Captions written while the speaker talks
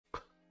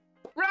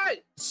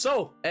Right,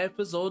 so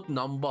episode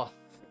number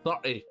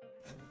 30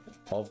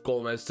 of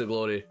Gomez to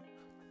Glory.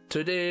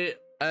 Today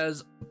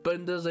is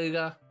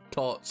Bundesliga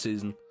TOTS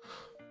season.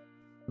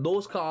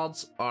 Those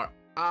cards are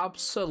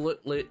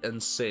absolutely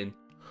insane.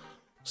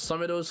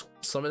 Some of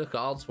the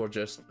cards were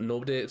just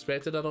nobody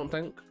expected, I don't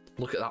think.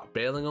 Look at that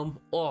Bellingham.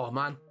 Oh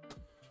man.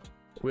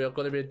 We are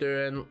going to be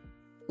doing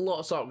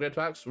lots of upgrade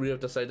packs. We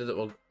have decided that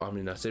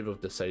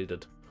we've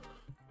decided.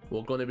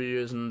 We're going to be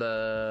using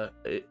the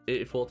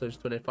 84 times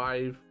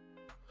 25.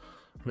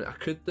 I mean, I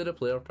could do the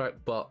player pack,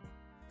 but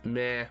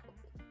meh.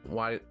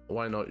 Why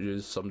not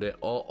use somebody?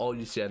 All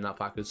you see in that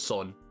pack is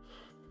Son,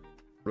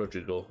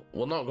 Rodrigo.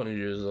 We're not going to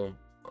use them.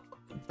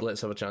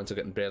 Let's have a chance of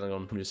getting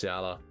Bellingham,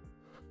 Musiala,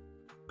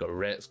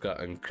 Goretzka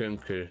and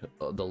Kunku.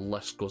 The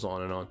list goes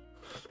on and on.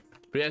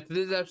 But yeah,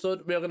 today's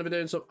episode, we are going to be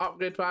doing some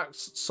upgrade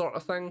packs sort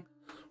of thing.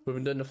 We've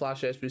been doing the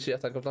Flash SBC, I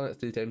think I've done it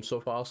 3 times so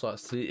far, so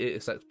that's 3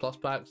 86 plus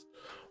packs.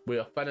 We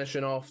are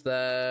finishing off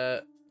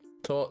the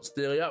TOTS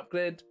daily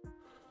upgrade.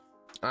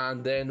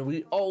 And then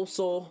we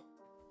also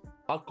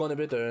are going to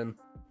be doing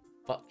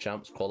FUT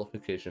Champs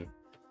qualification.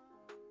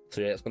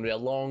 So yeah, it's going to be a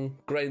long,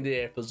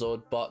 grindy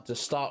episode, but to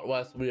start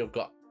with, we have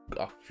got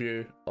a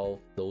few of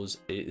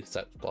those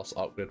 86 plus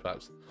upgrade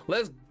packs.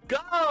 Let's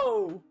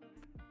go!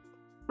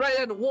 Right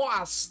then,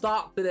 what a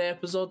start to the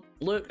episode.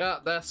 Look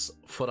at this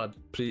for a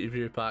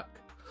preview pack.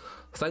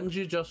 Things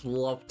you just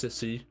love to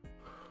see.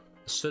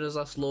 As soon as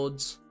this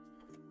loads,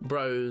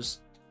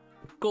 browse,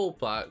 gold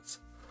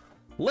packs.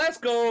 Let's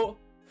go!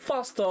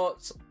 First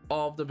TOTS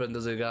of the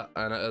Bundesliga,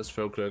 and it is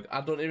Füllkrug.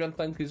 I don't even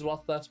think he's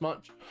worth this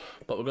much,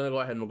 but we're going to go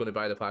ahead and we're going to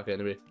buy the pack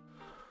anyway.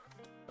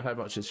 How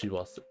much is he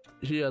worth?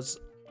 He is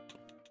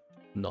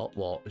not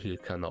what? He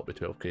cannot be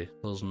 12k.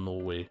 There's no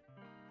way.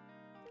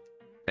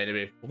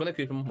 Anyway, we're going to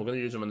keep him. We're going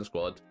to use him in the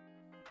squad.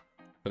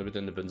 We're going to be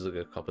doing the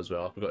Bundesliga Cup as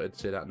well. I forgot to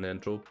say that in the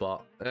intro,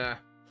 but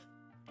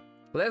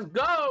let's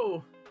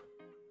go!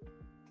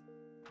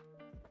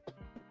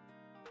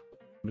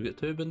 We get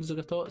 2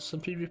 Bundesliga TOTS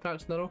and preview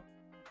packs in a row.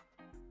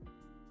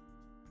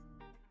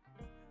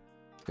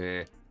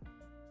 Yeah,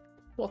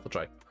 worth a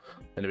try.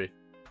 Anyway,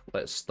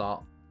 let's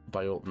start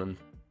by opening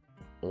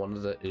one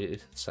of the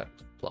 86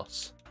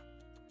 plus.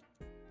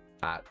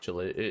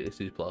 Actually,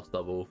 83 plus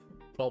double.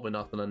 Probably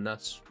nothing in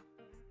this.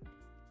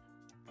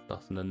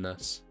 Nothing in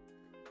this.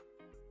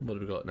 What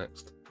do we got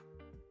next?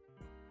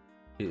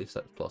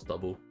 86 plus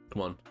double.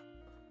 Come on.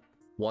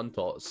 1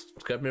 TOTS.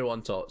 Give me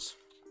 1 TOTS.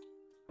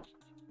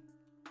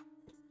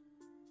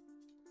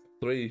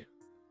 3,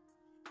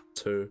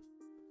 2,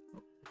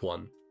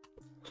 1.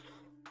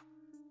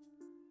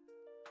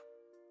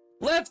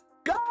 Let's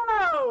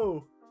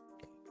go!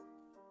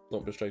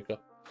 Don't be a striker.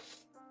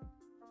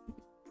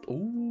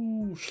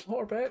 Ooh,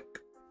 Schlotterbeck.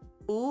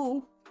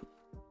 Ooh.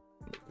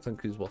 I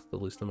think he's worth the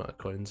least amount of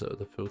coins out of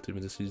the full team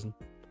of the season.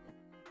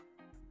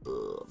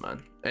 Oh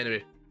man.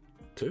 Anyway,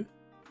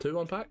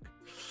 2-1 pack.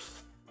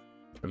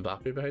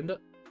 Mbappe behind it.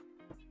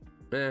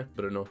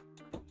 Bruno.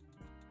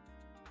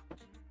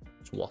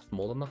 It's worth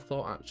more than I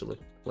thought actually.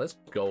 Let's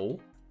go.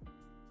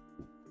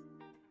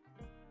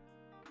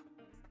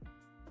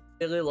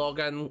 Daily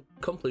login,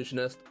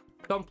 completionist,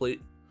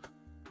 complete.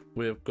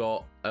 We've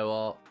got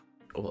our,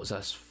 what's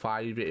this,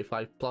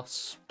 585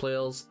 plus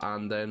players,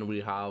 and then we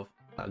have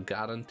a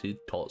guaranteed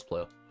TOTS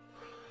player.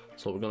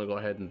 So we're going to go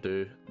ahead and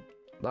do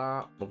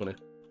that. We're going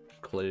to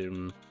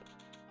claim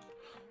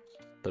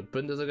the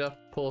Bundesliga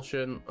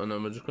portion, and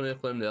then we're just going to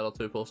claim the other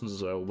 2 portions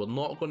as well. We're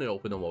not going to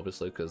open them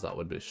obviously because that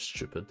would be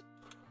stupid.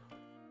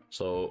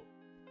 So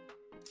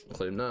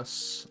claim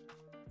this.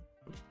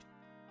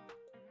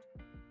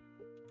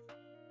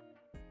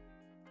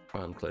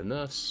 And claim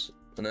this,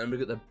 and then we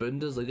get the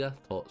Bundesliga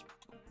TOTS.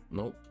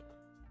 Nope.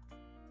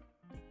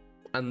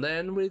 And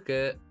then we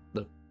get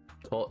the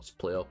TOTS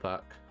player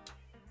pack.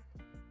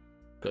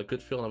 Got a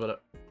good feeling about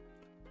it.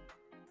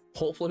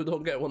 Hopefully we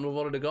don't get one we've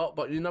already got,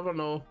 but you never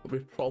know. We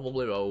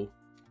probably will.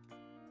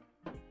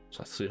 So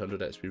that's 300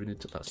 XP we need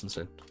to. That's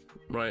insane.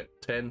 Right,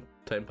 10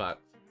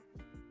 packs.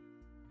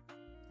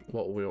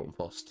 What will we open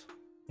first?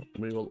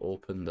 We will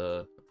open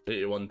the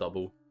 81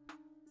 double.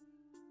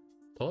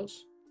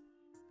 TOTS?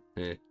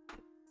 Yeah.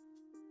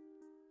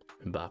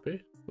 Mbappe?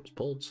 What's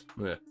Polds?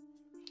 Yeah.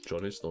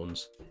 Johnny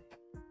Stones.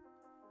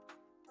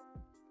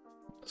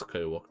 That's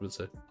Kyle Walker would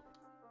say.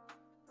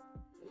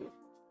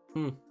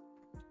 Open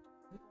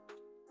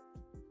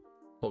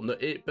the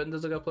 8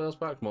 Bundesliga players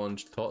back. Come on,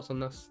 TOTS on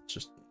this.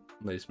 Just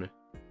nice me.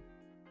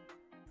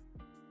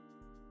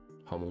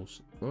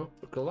 Hummels. Oh,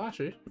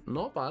 Galashi.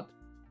 Not bad.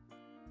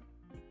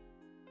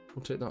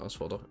 We'll take that as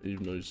fodder,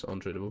 even though he's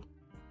untradeable.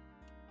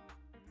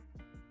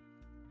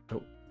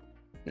 Oh.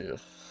 Yeah.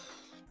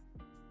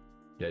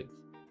 Yikes.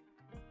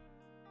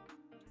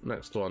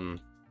 Next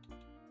one.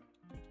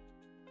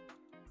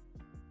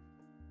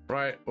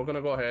 Right, we're going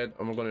to go ahead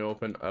and we're going to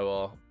open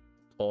our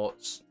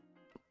TOTS.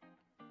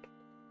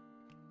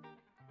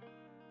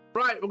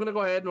 Right, we're going to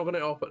go ahead and we're going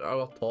to open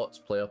our TOTS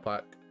player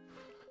pack.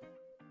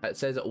 It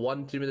says that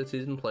 1 team of the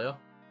season player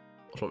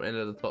from any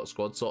of the TOTS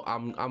squad. So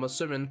I'm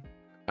assuming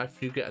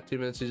if you get a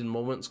team of the season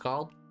moments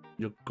card,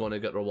 you're gonna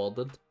get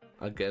rewarded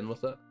again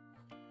with it.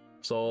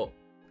 So,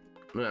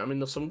 I mean,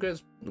 there's some good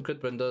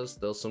Bundes,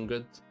 there's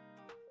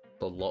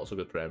lots of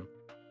good Prem,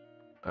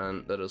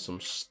 and there is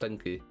some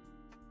stinky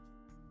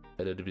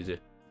Eredivisie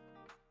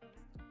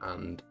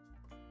and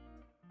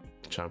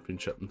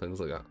Championship and things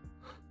like that.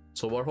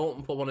 So we're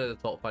hoping for one of the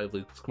top 5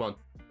 leagues. Come on.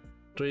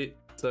 3,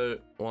 2,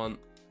 1.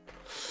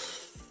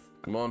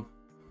 Come on.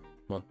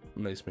 Come on.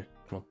 Nice me.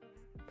 Come on.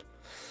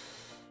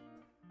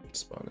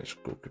 Spanish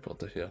goalkeeper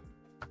to here.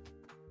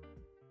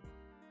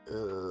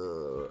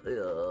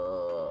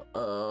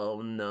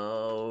 Oh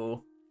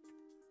no.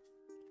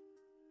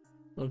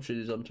 I'm sure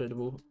he's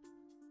untradeable.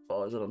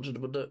 Oh, is it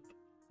untradeable dip?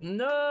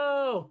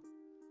 No!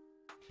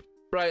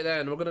 Right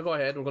then, we're going to go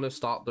ahead and we're going to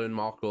start doing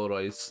Marco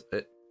Reus.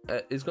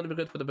 He's going to be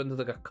good for the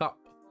Bundesliga Cup.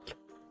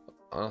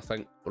 I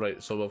think,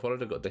 right, so we've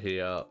already got De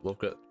Gea, we've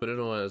got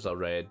Bruno as a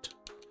red.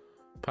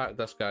 Pack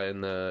this guy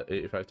in the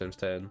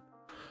 85x10.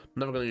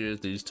 Never going to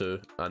use these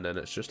two, and then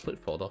it's just like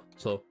fodder.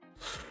 So,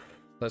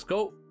 let's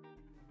go.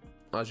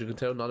 As you can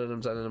tell, none of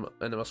them's in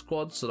my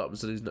squad, so that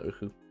was the reason that we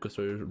could go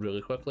through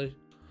really quickly.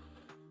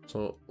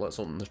 So let's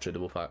open the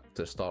tradable pack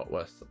to start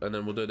with, and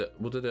then we'll do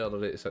the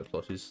other 86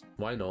 plushies.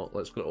 Why not?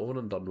 Let's get it over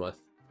and done with.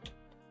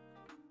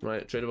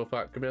 Right, tradable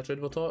pack. Give me a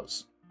tradable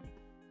TOTS.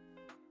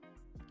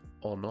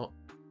 Or not.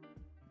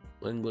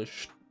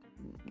 English.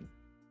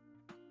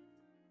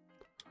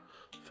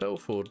 Phil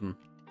Foden.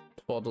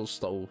 Fodder's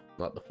still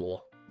at the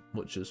floor,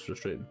 which is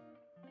frustrating.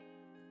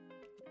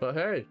 But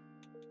hey.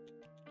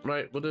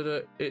 Right, we'll do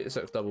the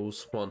 86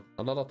 doubles. Come on,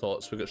 another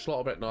TOTS. We got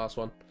Schlotterbeck in the last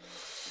one.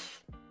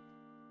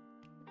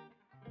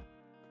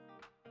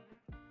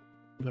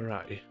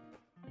 Verratti.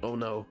 Oh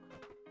no.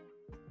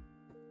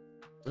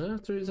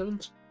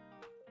 387s.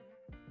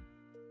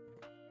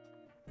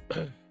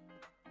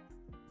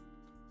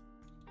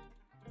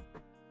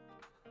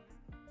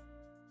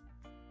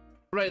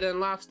 Right then,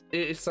 last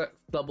 86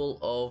 double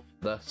of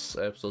this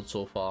episode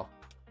so far.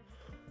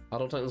 I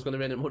don't think there's going to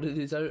be any more of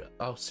these out.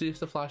 I'll see if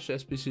the Flash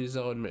SBCs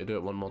are on me to do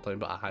it one more time,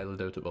 but I highly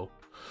doubt it will.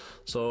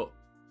 So,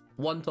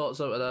 one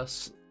TOTS out of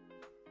this.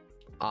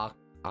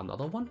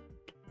 Another one?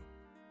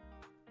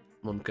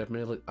 Give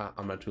me like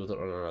a midfielder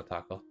or an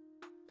attacker.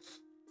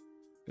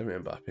 Give me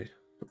Mbappe.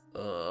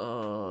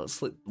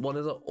 It's like, one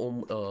is it?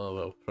 Oh,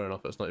 well, fair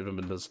enough, it's not even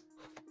been this.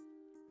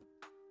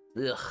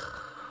 Ugh.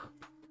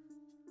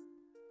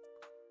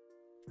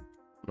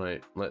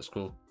 Right, let's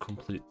go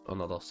complete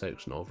another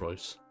section of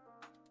Reus.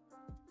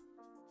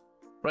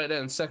 Right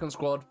then, second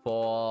squad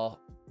for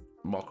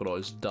Marco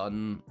Reus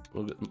done.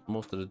 We'll get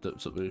most of the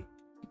dips that we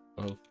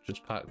have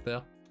just packed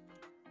there.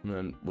 And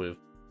then we've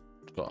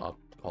got a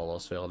collar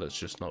spell that's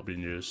just not being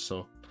used,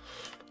 so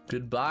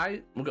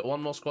goodbye. We'll get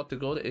one more squad to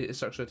go, the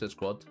 86 rated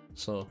squad.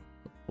 So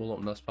we'll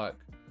open this pack.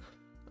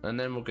 And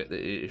then we'll get the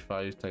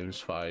 85 times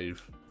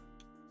 5.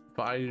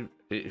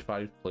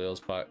 85 players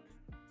pack.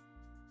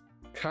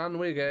 Can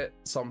we get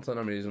something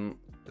amazing?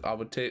 I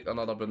would take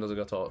another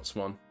Bundesliga TOTS.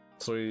 Come on.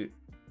 3,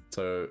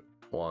 2,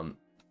 1.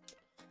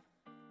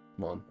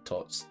 Come on,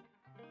 TOTS.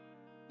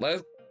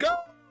 Let's go!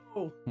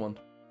 Come on.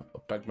 A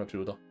big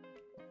midfielder.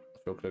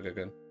 Phil Krug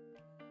again.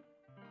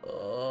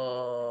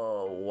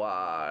 Oh,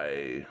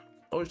 why?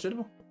 Oh, it's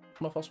tradable.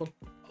 My first one.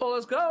 Oh,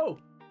 let's go!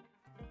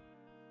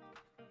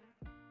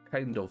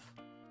 Kind of.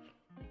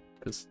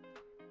 Because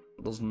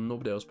there's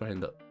nobody else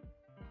behind it.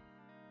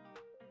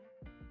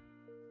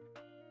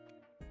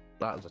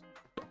 That is an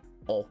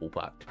awful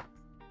pack.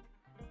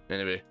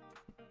 Anyway,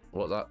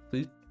 what's that?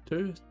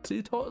 3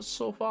 TOTS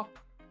so far?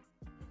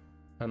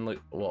 And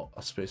like, what,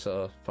 a space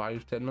of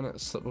 5-10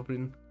 minutes that we've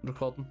been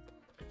recording?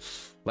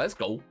 Let's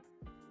go.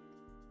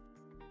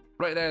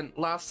 Right then,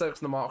 last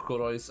section of Marco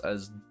Reus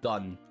is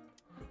done.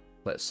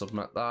 Let's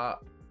submit that.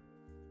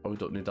 Oh, we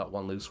don't need that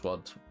one league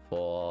squad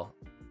for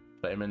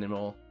Prem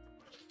anymore.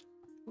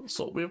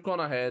 So we've gone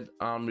ahead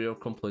and we have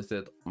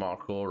completed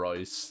Marco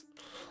Reus.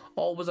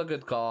 Always a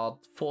good card,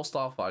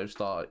 4-star,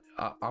 5-star.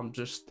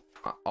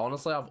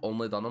 Honestly, I've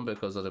only done them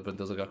because of the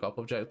Bundesliga Cup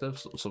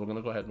objectives. So we're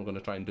gonna go ahead and we're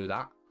gonna try and do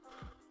that.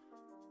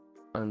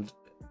 And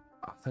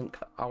I think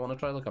I want to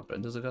try like a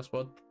Bundesliga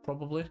squad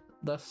probably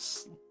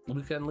this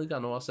weekend league. I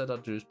know I said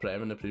I'd use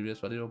Prem in the previous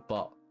video,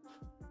 but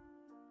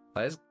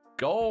let's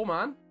go,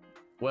 man.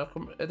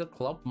 Welcome to the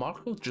club,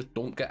 Marco. Just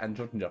don't get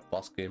injured in your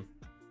first game.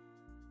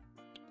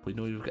 We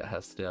know you've got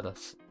history of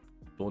this.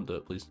 Don't do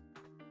it, please.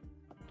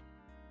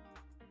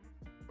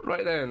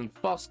 Right then,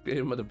 first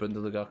game of the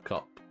Bundesliga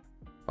Cup.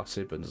 I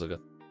say Bundesliga.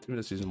 Team of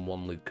the Season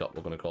 1 League Cup,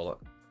 we're going to call it.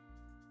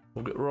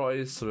 We've got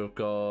Reus, so we've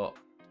got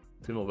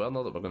Timo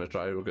Werner that we're going to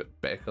try. We've got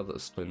Becker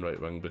that's playing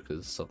right wing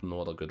because I've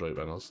no other good right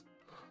wingers.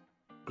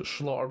 We've got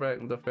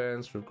Schlotterbeck in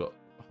defence, we've got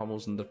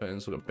Hummels in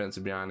defence, we've got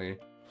Benzibiani,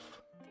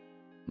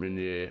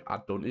 Meunier. I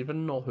don't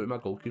even know who my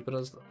goalkeeper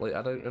is. Like,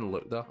 I didn't even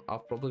look there.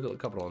 I've probably got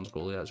like a bronze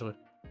goalie actually.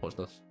 What's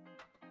this?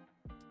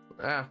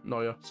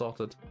 Neuer,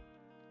 sorted.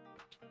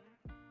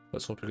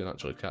 Let's hope we can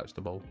actually catch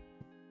the ball.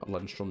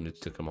 Lindstrom needs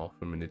to come off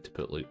and we need to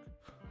put like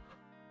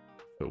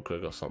Phil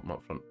Krug or something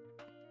up front.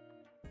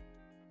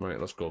 Right,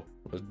 let's go.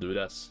 Let's do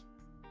this.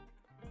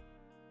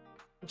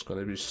 It's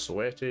gonna be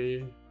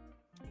sweaty.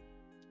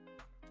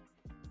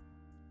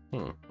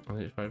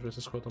 85 is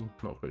the squad, I'm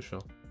not quite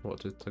sure what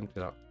to think of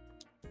that.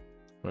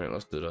 Right,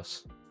 let's do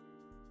this.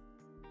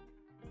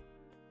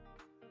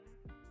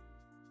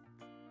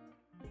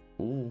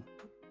 Ooh.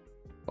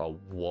 A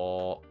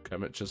what?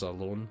 Kimmich's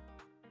alone.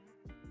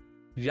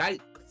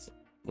 Yikes!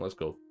 Let's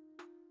go.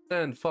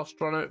 And first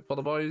run out for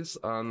the boys,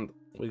 and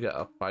we get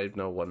a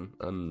 5-0 win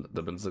in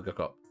the Bundesliga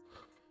Cup.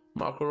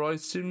 Marco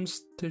Reus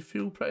seems to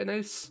feel pretty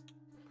nice.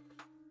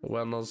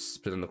 Werner's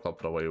been in the club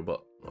for a while,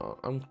 but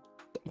I'm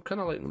kind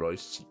of liking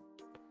Reus.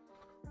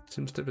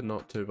 Seems to be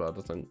not too bad,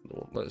 I think.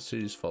 Let's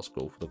see his first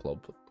goal for the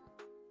club.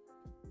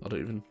 I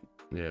don't even.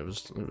 Yeah,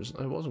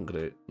 it wasn't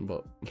great,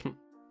 but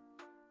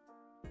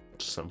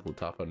simple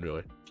tap in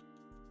really.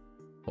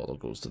 What other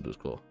goals did we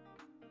score?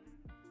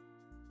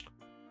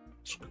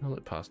 Just kind of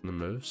like passing the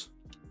moves.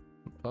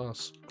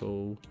 Pass,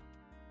 goal.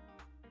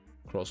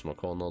 Cross my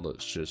corner,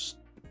 that's just.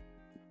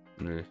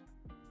 Meh.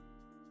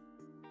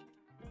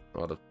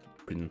 I'd have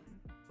been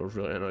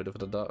really annoyed if I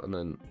did that and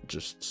then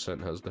just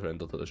sent his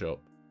defender to the shop.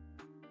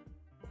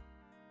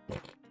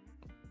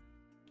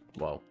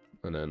 Wow.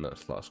 And then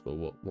that's last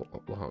goal.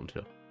 What happened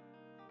here?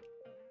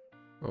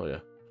 Oh yeah.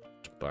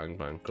 Just bang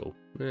bang goal.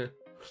 Yeah.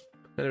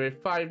 Anyway,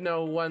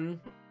 5-0 win.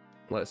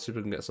 Let's see if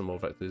we can get some more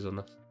victories on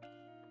this.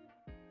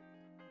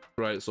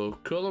 Right, so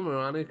Kula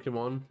Morani came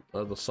on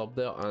as a sub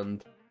there,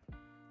 and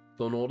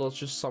don't know, there's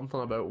just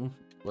something about him.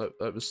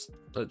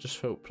 It just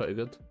felt pretty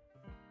good.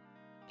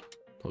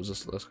 What was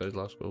this guy's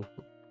last goal?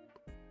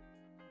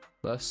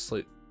 This,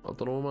 like, I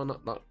don't know, man,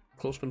 that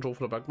close control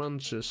for a big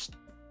man's just,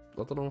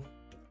 I don't know.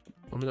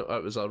 I mean,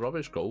 it was a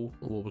rubbish goal,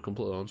 we'll be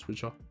completely honest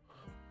with you.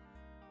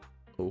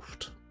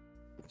 Oofed.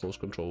 Close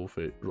control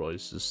for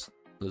Royce is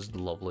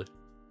lovely.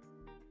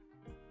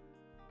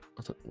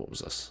 I think, what was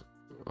this?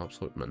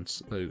 Absolute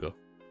mince. There you go.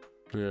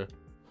 Yeah.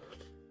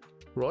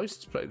 Royce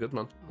is pretty good,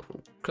 man.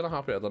 Kind of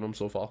happy I've done him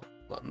so far.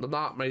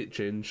 That might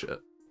change,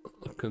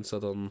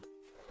 considering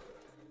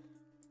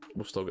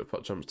we've still got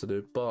foot jumps to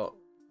do, but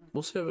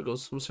we'll see how it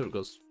goes. We'll see how it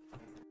goes.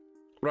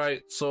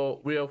 Right,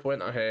 so we have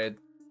went ahead,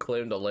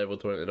 claimed a level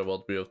 20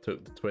 reward. We have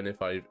took the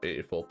 25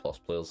 84 plus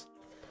players.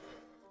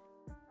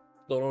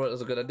 Don't know if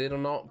it's a good idea or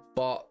not,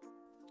 but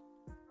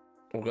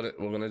we're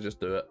gonna just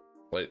do it.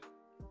 Like,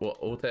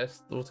 we'll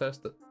test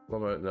it.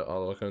 I'm out in the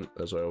other account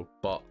as well,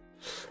 but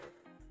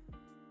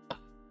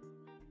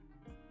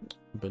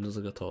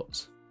Bundesliga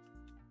TOTS.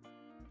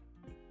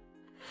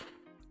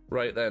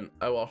 Right then,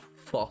 our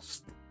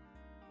first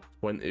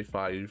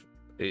 25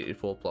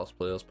 84 plus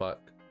players pack.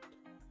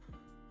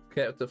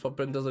 Kept it for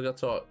Bundesliga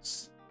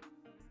TOTS.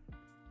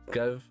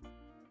 Give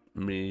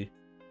me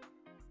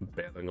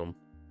Bellingham.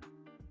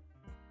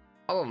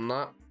 Other than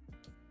that,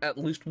 at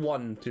least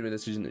one team of the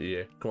season of the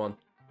year. Come on.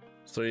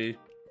 3,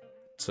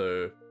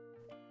 2,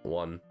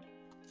 1.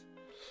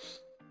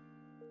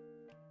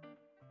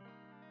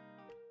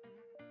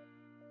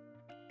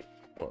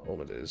 Oh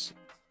my days.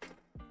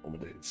 Oh my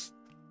days.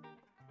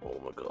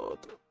 Oh my god.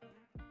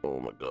 Oh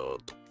my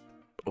god.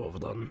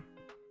 Overdone.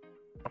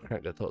 I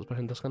can't get thoughts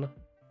behind this, can I?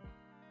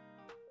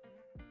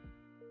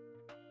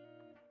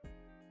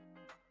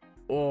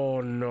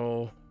 Oh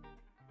no.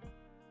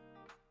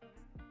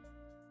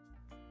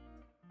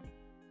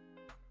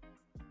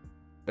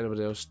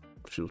 Anybody else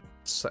feel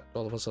sick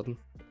all of a sudden?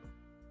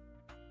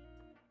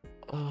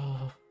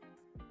 Oh.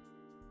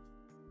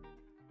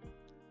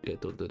 Yeah,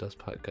 don't do this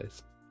pack,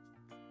 guys.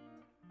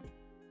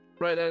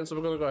 Right then, so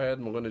we're going to go ahead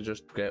and we're going to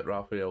just get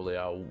Rafael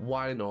Leao.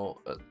 Why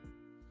not?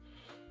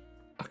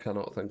 I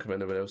cannot think of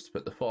anybody else to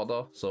put the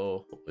fodder,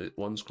 so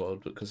one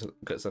squad because it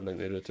gets something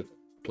needed to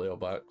play our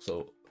back,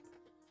 so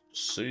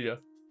see ya.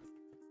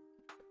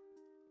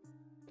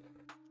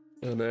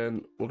 And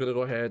then we're going to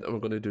go ahead and we're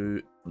going to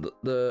do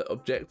the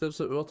objectives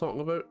that we were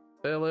talking about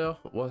earlier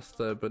with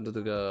the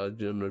Bundesliga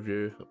June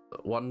review.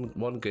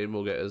 One game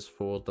we'll get is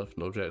 4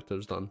 different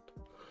objectives done.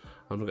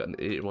 And we're getting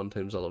 81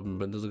 times 11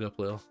 Bundesliga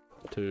player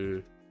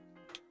to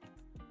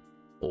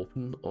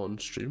open on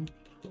stream.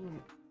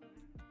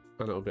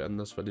 And it'll be in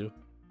this video.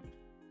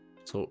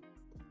 So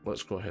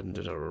let's go ahead and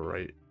do that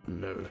right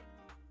now.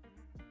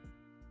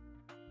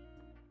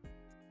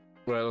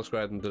 Right, let's go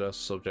ahead and do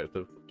this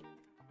objective.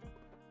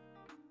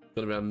 It's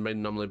going to be a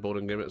mind-numbingly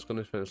boring game. It's going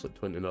to finish like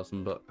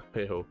 20-0, but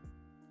hey ho.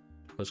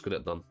 Let's get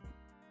it done.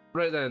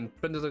 Right then,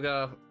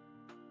 Bundesliga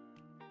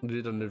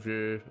read and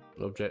review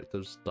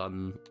objectives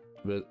done.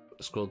 We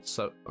scored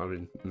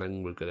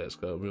 9 we got it,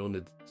 we only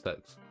did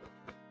 6.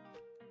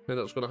 Then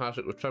it's going to hash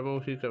it with Trimmel.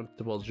 He came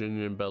towards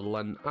Union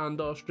Berlin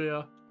and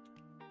Austria.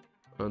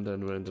 And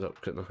then we ended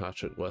up getting a hat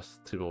trick with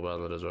Timo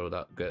Werner as well.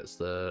 That gets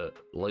the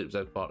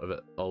Leipzig part of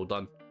it all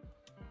done.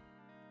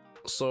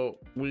 So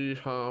we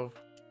have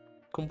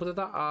completed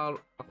that. I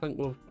think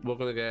we're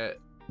going to get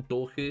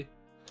Doki.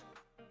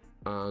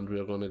 And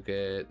we're going to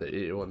get the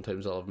 81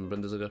 times 11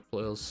 Bundesliga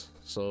players.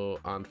 So,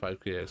 and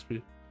 5k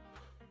XP.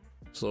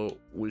 So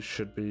we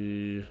should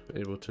be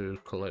able to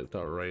collect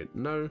that right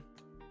now.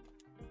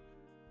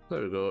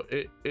 There we go.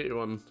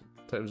 81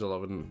 times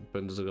 11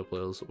 Bundesliga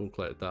players. We'll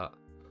collect that.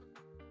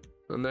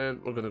 And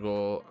then we're gonna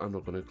go and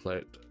we're gonna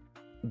collect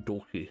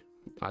Doki.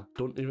 I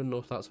don't even know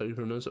if that's how you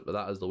pronounce it, but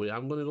that is the way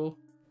I'm gonna go.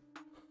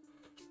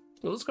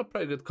 It looks like a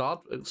pretty good card,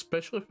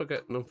 especially if we're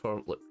getting them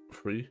for like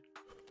free,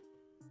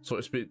 so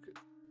to speak.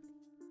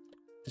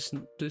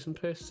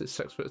 Decent pace. It's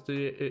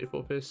 6'3",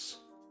 84 pace.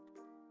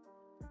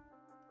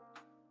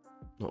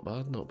 Not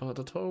bad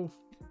at all.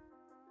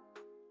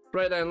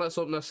 Right then, let's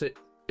open this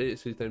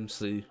 83 times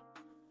 3.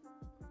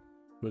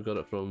 We got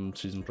it from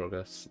Season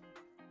Progress.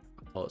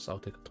 TOTS, I'll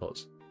take a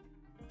TOTS.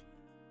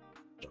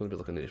 It's gonna be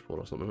like an 84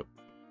 or something.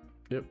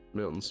 Yep,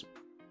 mountains.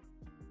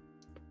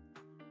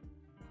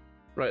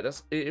 Right,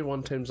 that's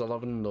 81 times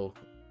 11 though.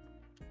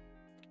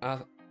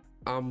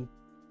 I'm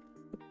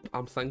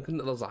thinking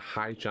that there's a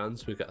high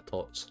chance we get a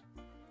TOTS.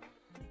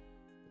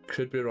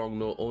 Could be wrong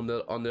though. On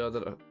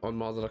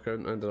my other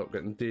account, I ended up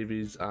getting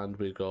Davies, and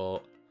we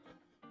got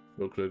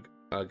Krug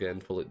again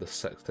for like the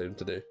 6th time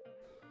today.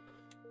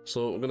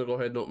 So we're gonna go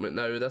ahead and open it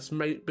now. This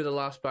might be the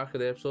last pack of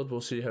the episode.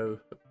 We'll see how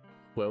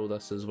well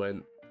this has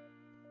went.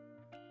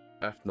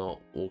 If not,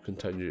 we'll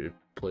continue to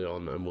play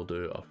on and we'll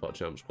do a FUT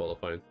Champs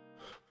qualifying.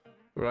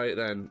 Right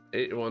then,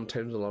 81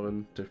 times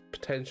 11 to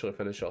potentially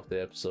finish off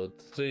the episode.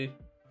 3,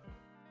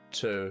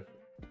 2,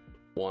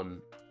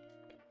 1.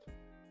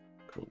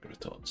 Come on, give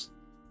it TOTS.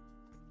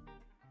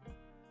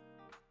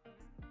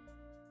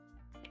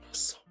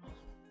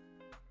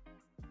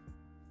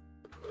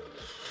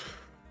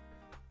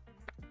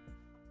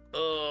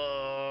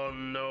 Oh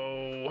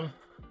no.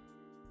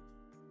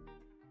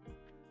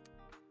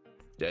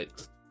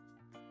 Yikes.